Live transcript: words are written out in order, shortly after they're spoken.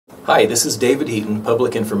Hi, this is David Heaton,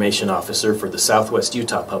 Public Information Officer for the Southwest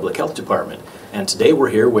Utah Public Health Department. And today we're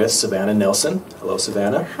here with Savannah Nelson. Hello,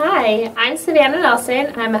 Savannah. Hi, I'm Savannah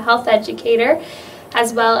Nelson. I'm a health educator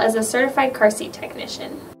as well as a certified car seat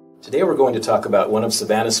technician. Today we're going to talk about one of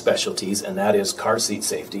Savannah's specialties, and that is car seat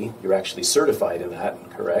safety. You're actually certified in that,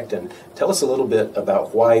 correct? And tell us a little bit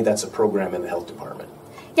about why that's a program in the health department.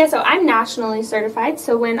 Yeah, so I'm nationally certified.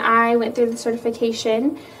 So when I went through the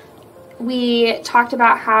certification, we talked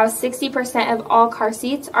about how 60% of all car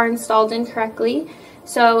seats are installed incorrectly.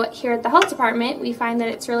 So here at the health department, we find that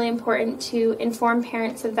it's really important to inform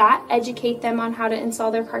parents of that, educate them on how to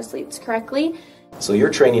install their car seats correctly. So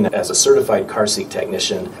you're training as a certified car seat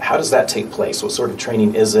technician. How does that take place? What sort of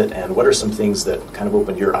training is it, and what are some things that kind of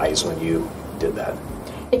opened your eyes when you did that?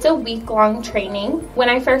 It's a week-long training. When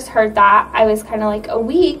I first heard that, I was kind of like, a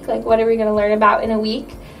week? Like, what are we going to learn about in a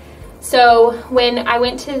week? So when I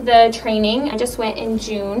went to the training, I just went in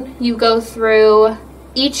June. You go through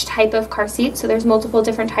each type of car seat. So there's multiple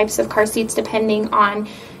different types of car seats depending on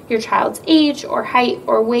your child's age or height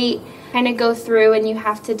or weight. Kind of go through and you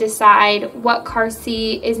have to decide what car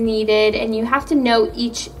seat is needed, and you have to know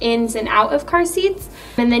each ins and out of car seats.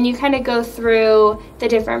 And then you kind of go through the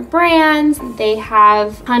different brands. They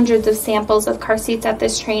have hundreds of samples of car seats at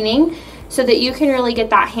this training so that you can really get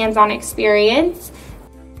that hands-on experience.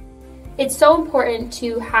 It's so important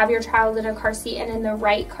to have your child in a car seat and in the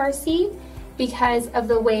right car seat because of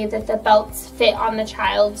the way that the belts fit on the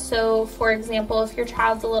child. So for example, if your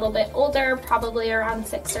child's a little bit older, probably around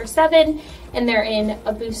 6 or 7, and they're in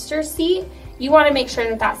a booster seat, you want to make sure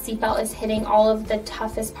that that seatbelt is hitting all of the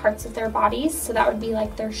toughest parts of their bodies. So that would be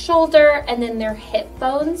like their shoulder and then their hip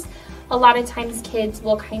bones. A lot of times kids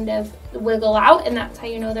will kind of wiggle out, and that's how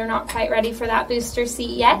you know they're not quite ready for that booster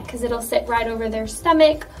seat yet, because it'll sit right over their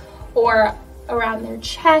stomach or around their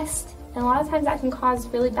chest. And a lot of times that can cause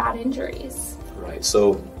really bad injuries. Right,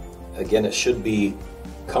 so again, it should be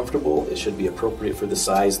comfortable, it should be appropriate for the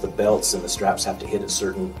size, the belts and the straps have to hit at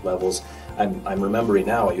certain levels. I'm remembering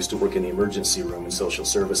now, I used to work in the emergency room in social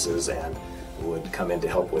services and would come in to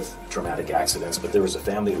help with traumatic accidents, but there was a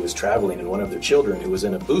family who was traveling and one of their children who was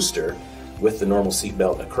in a booster with the normal seat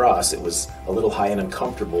belt across. It was a little high and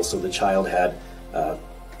uncomfortable, so the child had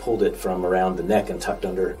pulled it from around the neck and tucked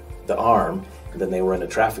under the arm, and then they were in a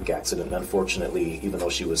traffic accident, and unfortunately, even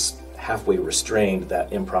though she was halfway restrained,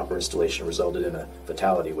 that improper installation resulted in a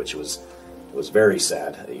fatality, which was very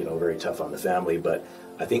sad, very tough on the family. But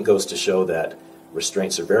I think goes to show that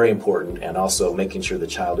restraints are very important, and also making sure the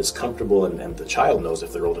child is comfortable and the child knows,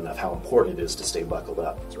 if they're old enough, how important it is to stay buckled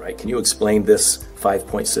up. Right? Can you explain this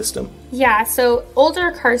 5-point system? Yeah, so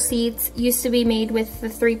older car seats used to be made with the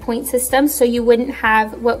 3-point system, so you wouldn't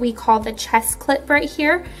have what we call the chest clip right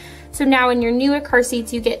here. So now in your newer car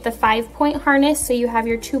seats, you get the 5-point harness. So you have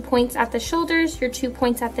your 2 points at the shoulders, your 2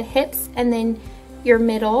 points at the hips, and then your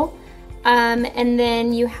middle. And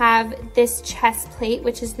then you have this chest plate,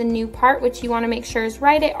 which is the new part, which you want to make sure is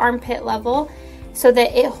right at armpit level so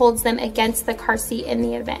that it holds them against the car seat in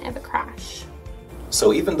the event of a crash.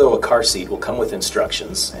 So even though a car seat will come with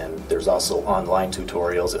instructions, and there's also online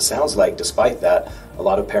tutorials, it sounds like despite that, a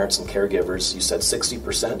lot of parents and caregivers, you said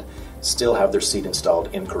 60%, still have their seat installed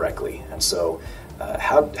incorrectly. And so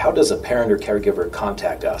how does a parent or caregiver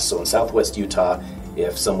contact us? So in Southwest Utah,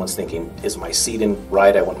 if someone's thinking, is my seat in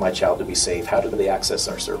right, I want my child to be safe, how do they access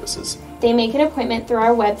our services? They make an appointment through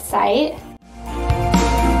our website.